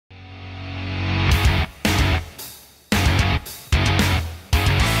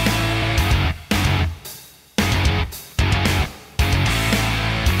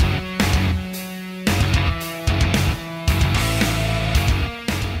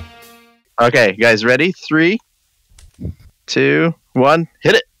Okay, guys, ready? 3, 2, 1,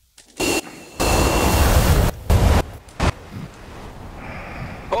 hit it!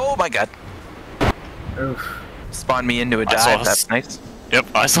 Oh my god. Oof. Spawned me into a dive, that's nice. Yep,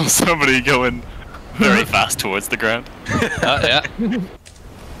 I saw somebody going very fast towards the ground. Yeah.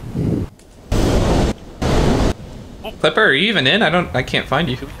 Clipper, are you even in? I can't find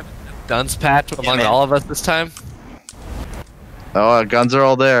you. Guns patch among all of us this time. Oh, guns are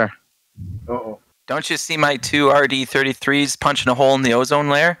all there. Uh-oh. Don't you see my 2 RD-33s punching a hole in the ozone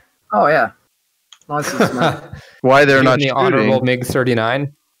layer? Oh, yeah. Nice and smart. Why they're not the shooting? honorable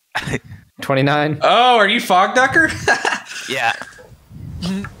MiG-39? 29? Oh, are you Fog Ducker? Yeah.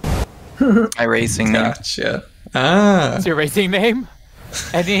 My racing name. Gotcha. Ah. What's your racing name?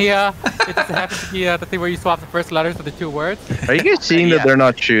 Any, it doesn't happen to be the thing where you swap the first letters for the 2 words? Are you guys seeing that they're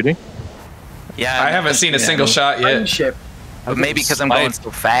not shooting? Yeah. I haven't seen a single shot yet. Friendship. But maybe because I'm going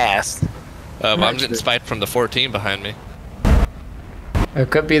so fast. I'm getting spiked from the 14 behind me. It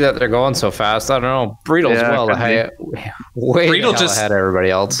could be that they're going so fast. I don't know. Breedle's Yeah, way Breedle the hell just- ahead of everybody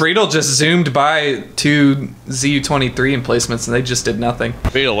else. Breedle just zoomed by 2 ZU-23 emplacements and they just did nothing.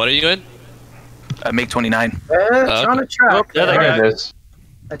 Beetle, what are you in? MiG-29. Trying to track. Yeah, they There got it is.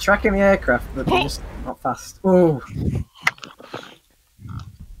 They're tracking the aircraft, but they're just not fast. Ooh.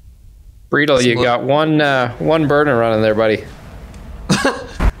 Breedle, you got one burner running there, buddy.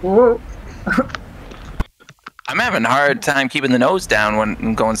 Whoa. I'm having a hard time keeping the nose down when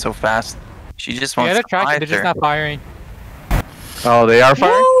I'm going so fast. She just wants Yeah, they're to tracking, fly they're just there. not firing. Oh, they are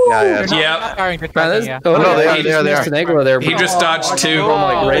firing? They're not, Yeah. not firing, they're Man, tracking, this, yeah. oh, no, they are, he they are, just they missed are. an angle there. He just dodged 2. Going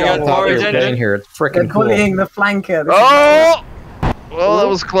like right they on got top of your forward plane here. It's They're freaking cool. bullying the flanker. This Oh! Well, that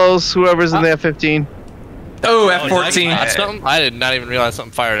was close. Whoever's in the F-15. Oh, Did I F-14. spot something? I did not even realize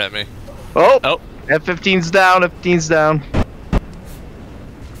something fired at me. Oh! F-15's down. F-15's down.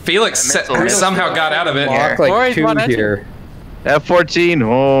 Felix somehow got out of it. Walk like Corey's 2 one engine. here. F-14.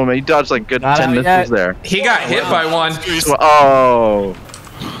 Oh, man, he dodged like good Not 10 out missiles yet. there. He got hit by 1. Oh!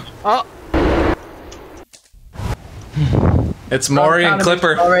 Oh, It's Maury and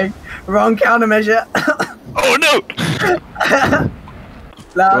Clipper. Sorry. Wrong countermeasure. Oh no!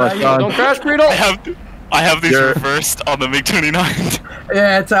 Nah, Come on, Don't crash, Breedle! I have these You're- reversed on the MiG-29.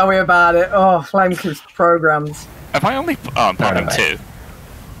 yeah, tell me about it. Oh, flankers programs. Have I only? Oh, I'm putting 2.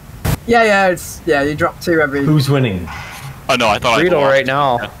 Yeah, you drop 2 every. Who's winning? Oh no, I thought I Breedle lost. right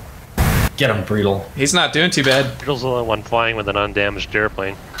now. Get him, Breedle. He's not doing too bad. Beetle's the only one flying with an undamaged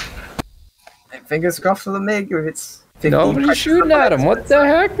airplane. Fingers crossed for the MiG with its 15 Nobody's shooting at him. What the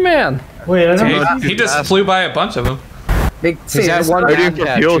heck, man? Wait, I don't He just flew by a bunch of them. Big He's had one Ready bad for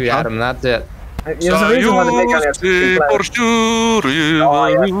cat fuel, shoot huh? at him. That's it. There's a reason why the MiG only has 15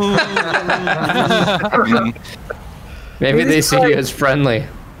 players. Maybe they see you as friendly.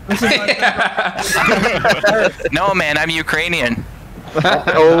 No, man, I'm Ukrainian.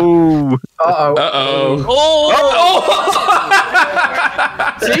 Oh! Uh-oh.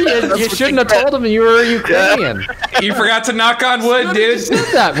 See, you shouldn't have told him you were Ukrainian. You forgot to knock on wood, dude. Did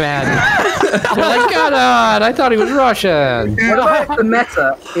that, man? You're like, God, I thought he was Russian. What about if the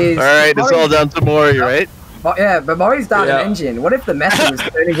meta is... Alright, it's all down to Maury, right? Yeah, but Maury's down Yeah. an engine. What if the meta was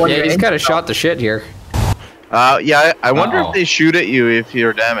turning one of Yeah, your he's kind of engines shot the shit here. Yeah, I wonder Uh-oh. if they shoot at you if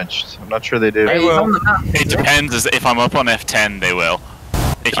you're damaged. I'm not sure they do. off? He's on the map. It depends. If I'm up on F10, they will.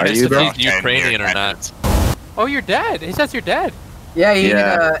 If Are miss you the though? F10, Ukrainian you're or not? oh, you're dead. It says you're dead. Yeah,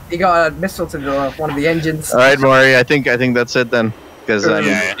 Yeah. he got a missile to one of the engines. Alright, Maury, I think that's it then. Because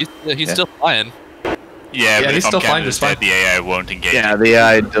Yeah, He's still flying. yeah, but he's if still I'm flying counted just dead, fine. the AI won't engage. yeah, the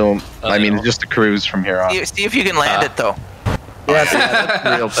AI don't. I mean, no. it's just a cruise from here on. See if you can land it, though. Yeah, That's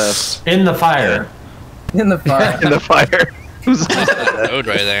the real test. In the fire. in the fire. In the fire. Road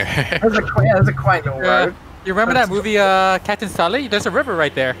right there. There's a quite little road. You remember that movie, Captain Sully? There's a river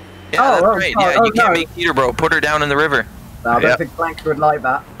right there. Yeah, Oh, that's oh, right. oh, Yeah, oh, you can't no. make Peterborough. Put her down in the river. No, I don't Yeah. think Blank would like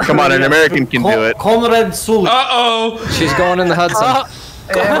that. Come on, an American can do it. Conrad Sully. Uh-oh. She's going in the Hudson.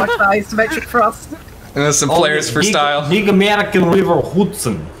 Yeah, watch that asymmetric thrust. And there's some players for style. Big American River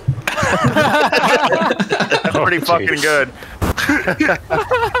Hudson. Pretty fucking good.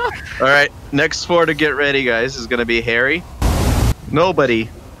 Alright, next 4 to get ready, guys, is going to be Harry, Nobody,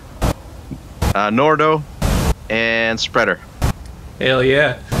 Nordo, and Spreader. Hell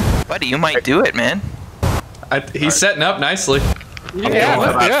yeah. Buddy, you might do it, man. He's setting up nicely. Yeah,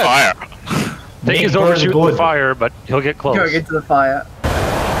 Going for that's that good. fire. I think he's overshooting the fire, but he'll get close. Going into the fire.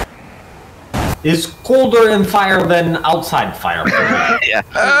 is colder in fire than outside fire. Yeah.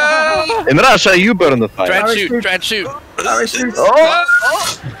 In Russia, you burn the fire. Dread shoot, dread shoot.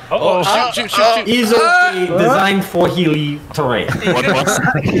 Oh! Shoot, shoot, shoot, shoot. Is okay designed for hilly terrain.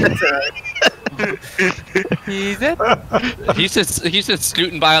 He's it. He's just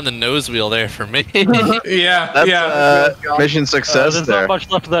scooting by on the nose wheel there for me. Yeah, That's yeah. mission success There's there. not much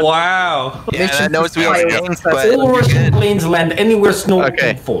left of that. Wow. Yeah, that nose wheel stinks, but All you're Russian good. planes land anywhere snow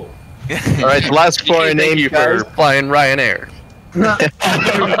Okay. can fall. All right, the last four Thank you names, guys. for flying Ryanair.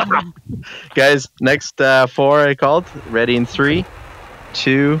 Guys, next four I called. Ready in 3,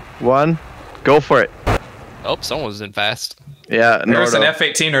 2, 1. Go for it. Oh, someone was in fast. Yeah, There's an no.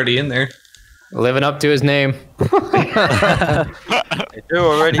 F-18 already in there. Living up to his name. I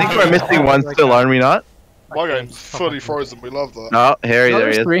think we're missing one still, aren't we not? My game's fully frozen. We love that. No, Harry, there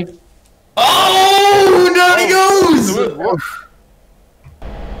he is. 3. Oh, down he goes!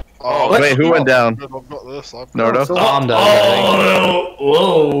 Oh, Wait, who went down? I've got this. Nordo? I'm done. I think.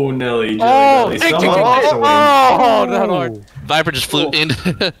 Whoa, Nelly. Oh, Someone no, Lord. Viper just flew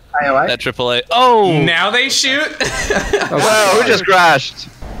into Anyway, that AAA. Oh! Now they shoot? Wow, who just crashed?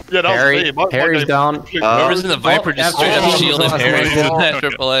 Yeah, that was Harry, me. My Harry's game down. completely Whoever's in the Viper just straight up shielded Harry with that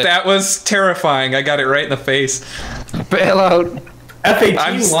AAA. That was terrifying. I got it right in the face. Bail out. F-18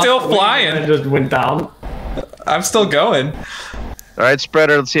 I'm still walked away flying. and just went down. I'm still going. All right,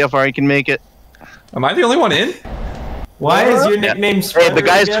 Spreader, let's see how far you can make it. Am I the only one in? Why is your nickname Hey, Spreader the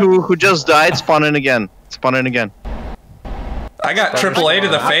guys again? who just died, spawn in again. Spawn in again. I got AAA to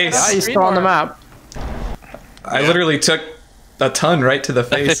the Yeah, face. he's still on the map. I literally took a ton right to the That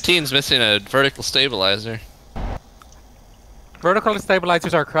face. 15's missing a vertical stabilizer. Vertical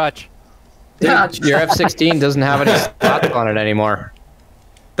stabilizers are crutch. yeah, Your F-16 doesn't have any spots on it anymore.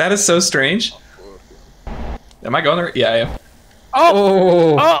 That is so strange. Am I going there? Yeah, I am.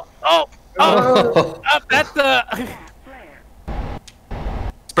 Oh! That's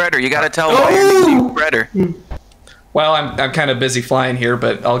Spreader, you gotta tell why you're using Spreader. Well, I'm kind of busy flying here,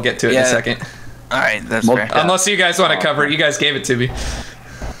 but I'll get to it in a Yeah. second. All right, that's Well, fair. Unless you guys want to cover it. You guys gave it to me.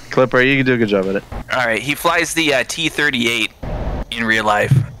 Clipper, you can do a good job at it. All right, he flies the T-38 in real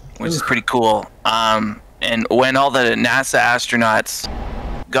life, which is pretty cool. And when all the NASA astronauts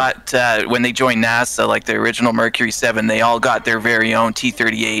got, when they joined NASA, like the original Mercury 7, they all got their very own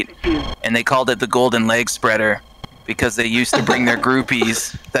T-38, and they called it the Golden Leg Spreader because they used to bring their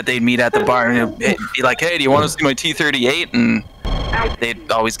groupies that they'd meet at the bar and be like, hey, do you want to see my T-38? And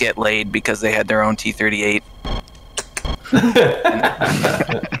they'd always get laid because they had their own T-38.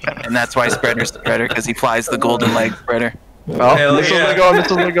 And that's why Spreader's Spreader, because he flies the Golden Leg Spreader. Oh, Hell missiles yeah. are going,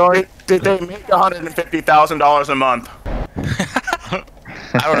 missiles are going. Did they make $150,000 a month?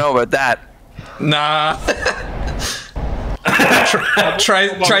 I don't know about that. Nah.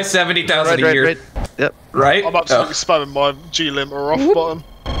 try 70,000 a year. Right. Yep. Right? I'm absolutely spamming my G-limiter off button.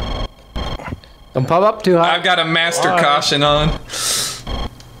 Don't pop up too high. I've got a master caution on.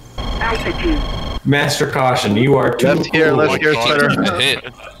 Master caution, you are too Left here, cool. left here, Spreader. Hit.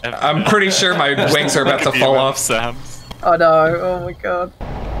 I'm pretty sure my wings are about to fall off. Sam. oh no, oh my god.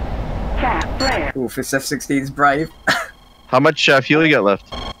 Oof, this F-16's brave. How much fuel you got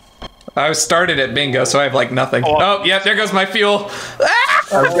left? I started at bingo, so I have like nothing. Oh, yeah, there goes my fuel.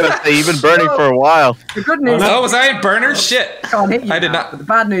 I was gonna say, you've been burning for a while. The good news Oh, was I a burner? Shit. I can't hit you I did now, not- but the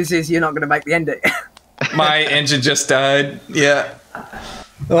bad news is you're not going to make the ending. My engine just died. Yeah.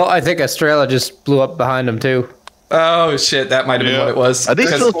 Well, I think Australia just blew up behind him too. Oh shit, that might have been what it was. Are they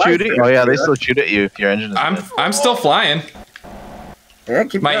 'Cause still shooting? Oh yeah, they still shoot at you if your engine is dead. I'm still flying. Yeah,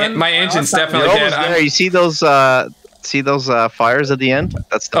 keep going. My engine's definitely You're dead. almost there. You see those fires at the end?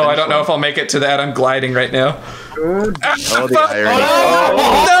 That's the Oh, I finish don't know line. if I'll make it to that. I'm gliding right now. Good. Oh, the irony.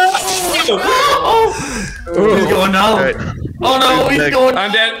 Oh, he's going down. All right. Oh no, he's Next. going.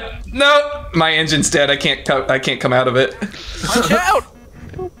 I'm dead. No, my engine's dead. I can't come out of it. Watch out!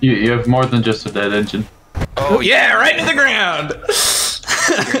 You have more than just a dead engine. Oh yeah, right into the ground.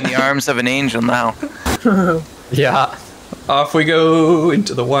 You're in the arms of an angel now. Yeah. Off we go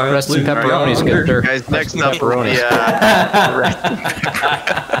into the wild. Rest in blue pepperoni, yonder. Skipper. Guys, next up, Pepperoni.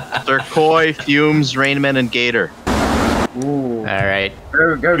 Turquoise, Fumes, Rainman, and Gator. Ooh. All right.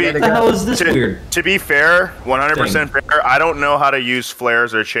 Go get it. What the hell Go. is this weird? To be fair, 100% fair, I don't know how to use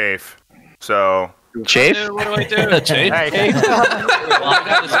flares or chafe. So, Chafe? What do I do? Chafe?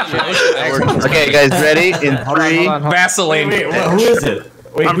 Okay, guys, ready? In three. Hold on. Vaseline. Wait, who is it?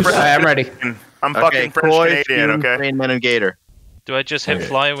 Wait, I'm who's French. I'm ready. I'm Okay, fucking French Koi, Canadian, Fumes, okay? Rainman, and Gator. Do I just hit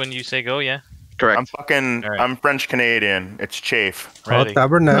fly when you say go? Yeah. Correct. I'm French Canadian. It's chafe. Ready.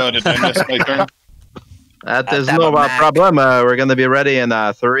 No, did I miss my turn? That is no problem. We're gonna be ready in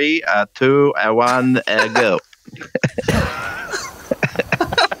 3, 2, 1, go.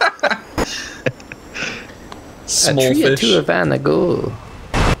 Small 3, fish. 2, 1, go.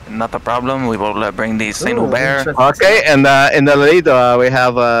 Not a problem. We will bring the Saint Hubert. Okay, and in the lead we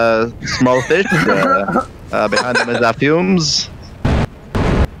have small fish. Behind them is fumes.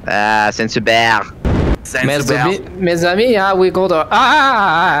 Saint Hubert. Mes amis, we go to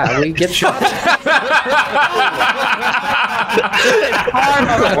we get shot.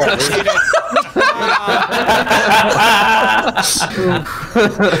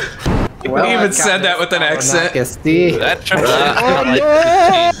 Well, he even said that with an accent. I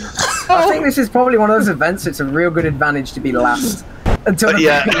think this is probably one of those events. It's a real good advantage to be last until the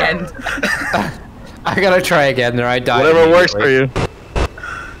very end. I gotta try again, or I die. Whatever works for you.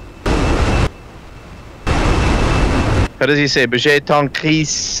 How does he say? J'ai ton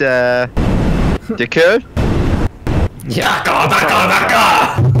crise de cœur? Yeah.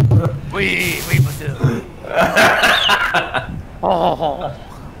 D'accord. Oui, monsieur. Oh.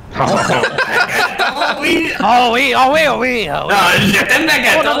 Oui. Oh, oui, oh, oui, oh, oui. Oh, oui. Je t'aime la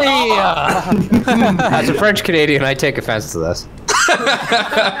As a French Canadian, I take offense to this.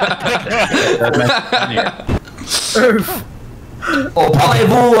 Oh,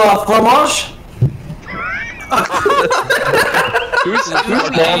 parlez-vous fromage? Who's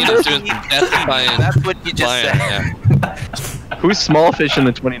doing death by That's what you just said. Yeah. Who's small fish in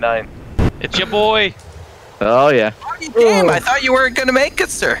the 29? It's your boy. Oh yeah. Damn, I thought you weren't gonna make it,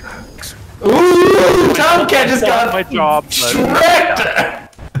 sir. Ooh, Tomcat just got my job. tricked.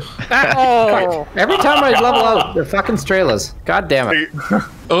 Oh. Every time I level out, they're fucking Strellas. God damn it.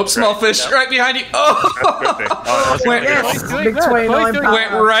 Oh, small fish right behind you. Oh, went Big 29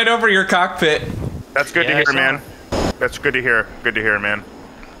 right over your cockpit. That's good to hear, man. That's good to hear. Good to hear, man.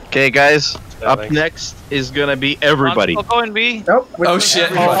 Okay, guys. Up next is gonna be everybody. I'm going B. Nope. Oh shit.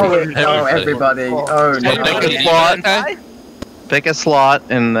 Everybody. Oh, no. Pick a slot. Pick a slot,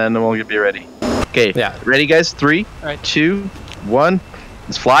 and then we'll be ready. Okay. Yeah. Ready, guys? 3, 2, 1.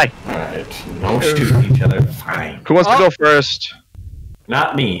 Let's fly. Alright, no shooting each other. Fine. Who wants to go first?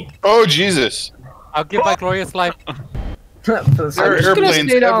 Not me. Oh Jesus! I'll give my glorious life. I'm just gonna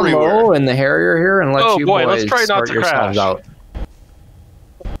stay down low in the Harrier here and let you boys let's try not sort to yourselves crash. out.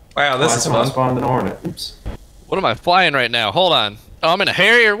 Wow, this is fun. Spawned an Hornet. Oops. What am I flying right now? Hold on. Oh, I'm in a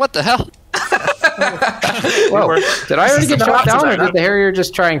Harrier. What the hell? Whoa, did I already get shot down, or did the Harrier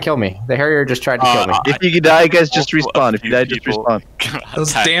just try and kill me? The Harrier just tried to kill me. If you die, guys, just respawn. If you die, just respawn.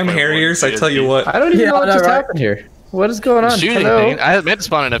 Those damn Harriers, I tell you what. I don't even know what just happened here. What is going on? Shooting thing. I meant to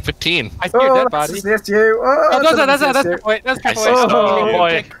spawn in at 15. I see your dead body. That's you. Oh, That's the point. That's the point. Oh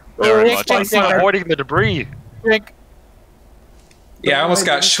boy. Very much. I'm avoiding the debris. Drink. Yeah, I almost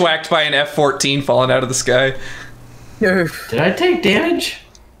got schwacked by an F-14 falling out of the sky. Did I take damage?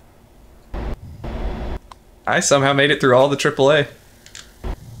 I somehow made it through all the AAA.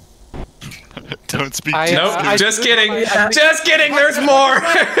 Don't speak. Nope, just kidding. Just kidding. There's more.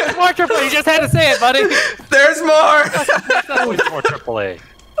 There's more AAA. You just had to say it, buddy. There's more. Always more AAA.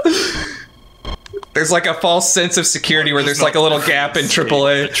 There's like a false sense of security where there's like a little gap in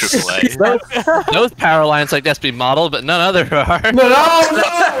AAA. Those power lines like that's be modeled, but none other are. No!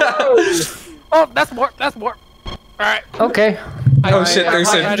 Oh, that's more. That's more. All right. Okay. Oh shit!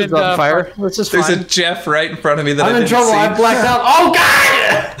 There's a fire. This is there's fine. a Jeff right in front of me that I'm I in didn't trouble. see. I blacked out. Oh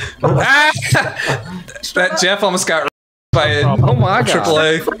god! That Jeff almost got by a Oh my god.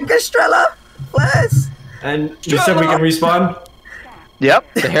 AAA. Estrella, please. And you said we can respawn?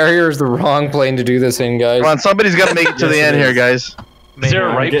 Yep. The Harrier is the wrong plane to do this in, guys. Come on, somebody's got to make it to the end here, guys. Is there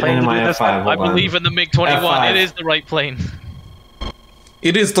a right getting plane to into do my this? F5, I hold on. believe in the MiG-21. F5. It is the right plane.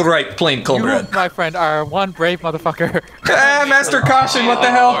 It is the right plane, You, Conrad. my friend, are one brave motherfucker. Ah, Master Caution, what the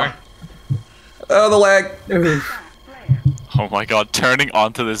hell? Oh, the lag. Oh my god, turning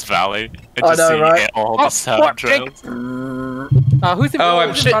onto this valley and I just know, seeing right? all the sound trails. Who's in Oh, I'm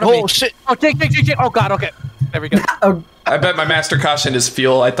in shit. front of me? Oh shit! Oh, Jake. Oh god. Okay. There we go. I bet my Master Caution is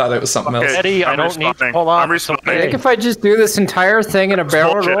fuel. I thought it was something else. Eddie, I I'm don't need to responding. pull off. I'm It's okay. I think if I just do this entire thing in a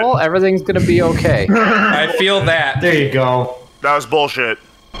barrel bullshit. roll, everything's gonna be okay. I feel that. There you go. That was bullshit.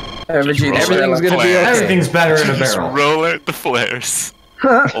 Everything's gonna be okay. Everything's better in a Just barrel. roll out the flares.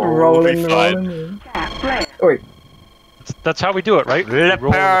 All will be Rolling. fine. Wait. That's how we do it, right?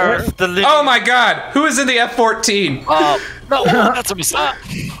 Oh my god! Who is in the F-14? No, that's a mistake.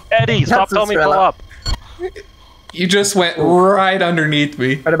 Eddie, stop That's a telling me pull thriller. up. You just went right underneath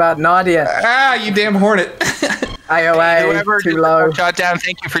me. What about Nadia? Ah, you damn Hornet. AOA, Whoever too did low. the shot down,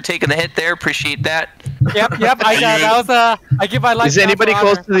 thank you for taking the hit there. Appreciate that. Yep. I give my life. Is anybody for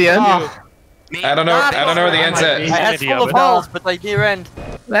close honor. to the end? Oh, I don't know. I don't know where the end's at. He's I an had idiot, full of but- holes, but like near end.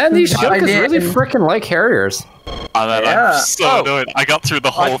 Man, these I Shulkers did. really freaking like Harriers. Yeah. I'm so annoyed. I got through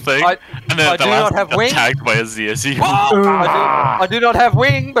the whole thing, and I then do the not last have got wings. tagged by a ZSU. I do not have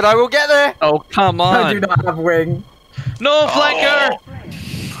wing, but I will get there. Oh, come I do on. not have wing. No, flanker!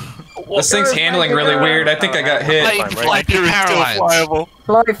 This thing's handling really weird. I think I got hit. Flanker is still flyable.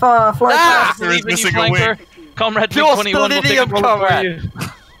 Fly far, fly fast. There is Believe in you, missing a wing. flanker. Comrade Pure 21 will take splendidity of a bullet for comrade. you.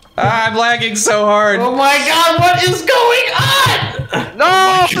 I'm lagging so hard. Oh my god, what is going on?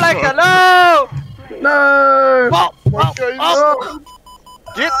 No, flanker, no! No! Oh,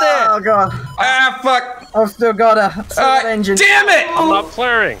 get there! Oh god. Ah, fuck. I've still got a engine. Damn it! I'm not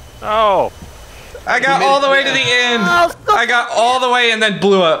flaring. Oh. I got all the way to the end. I got all the way and then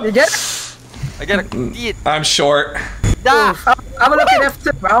blew up. You get it? I got a I'm short. Oof. I'm looking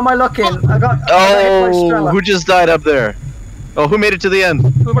F2. How am I looking? I got hit by Oh, Strela. who just died up there? Oh, who made it to the end?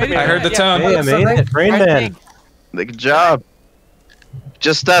 I heard the tone. Hey, I made it. Rain Man. Good job.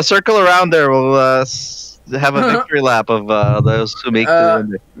 Just circle around there. We'll have a victory lap of those who make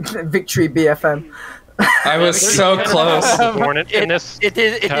the end. Victory BFM. I was so close. Hornet in this It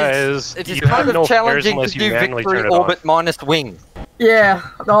is you have kind of no flares challenging to unless you do manually victory turn it off. orbit minus wing. Yeah,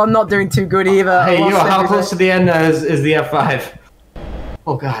 no, I'm not doing too good either. Hey, I yo, lost how everything. close to the end is the F5?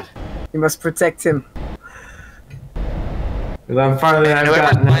 Oh god. You must protect him. I'm farther than I've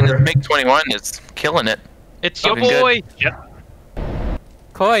Whoever's gotten playing the ever. MiG-21 is killing it. It's your Looking good. boy. Yep.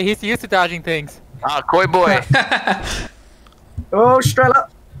 Koi, he's used to dodging things. Ah, Koi boy. Oh, Strela.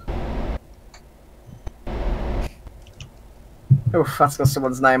 Oof, that's got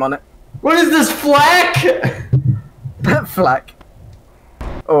someone's name on it. What is this flak? Flak.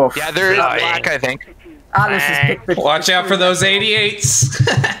 Oh. Yeah, there is black, I think. Alice has picked the. Watch out for those 88s.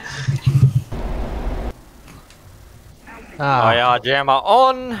 IR jammer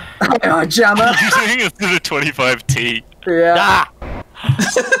on. Oh, jammer. Using it to the 25T. Yeah.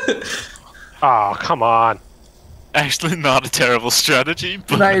 Oh, come on. Actually, not a terrible strategy,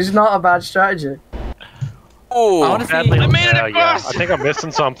 but That is not a bad strategy. Oh, Badly, I made it yeah, across! I think I'm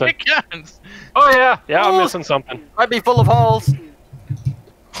missing something. I can't. Oh yeah, I'm missing something. I'd be full of holes.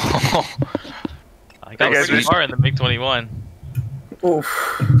 I got pretty far in the MiG-21.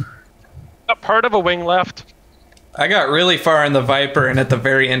 Oof. Got part of a wing left. I got really far in the Viper, and at the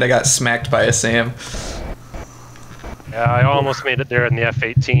very end, I got smacked by a SAM. Yeah, I almost made it there in the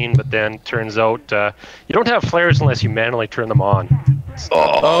F-18, but then turns out you don't have flares unless you manually turn them on.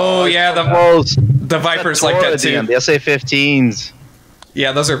 Oh yeah, the Vipers like that too. The SA-15s.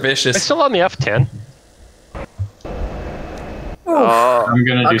 Yeah, those are I'm vicious. still on the F-10. I'm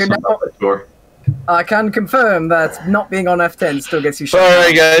gonna do Okay, some now- score. I can confirm that not being on F10 still gets you shot.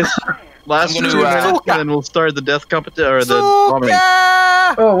 Alright, guys. Last I'm 2 gonna, minutes, and then we'll start the death competition or the bombing.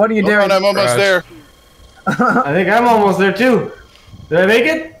 Oh, what are you doing? I'm almost there. I think I'm almost there too. Did I make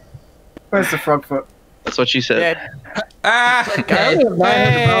it? Where's the frog foot? That's what she said. Ah! I only have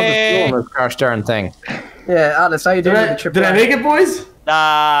 900 pounds of fuel in this gosh darn thing. Yeah, Alice, how you doing with the trip? Did I make it, boys?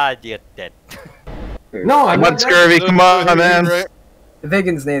 Nah, you're dead. No, I'm Come on, not. Scurvy, come on, man. The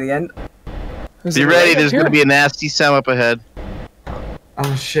Vigans near the end. Be ready, there's going to be a nasty Sam up ahead.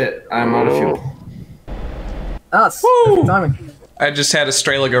 Oh shit, I'm out of fuel. That's perfect timing. I just had a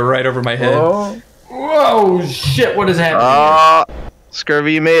Strela go right over my head. Oh. Whoa, shit, what is happening?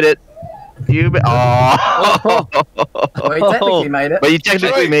 Scurvy, you made it. You oh. Well, you technically made it. But you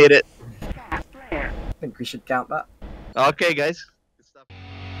technically made it. I think we should count that. Okay, guys.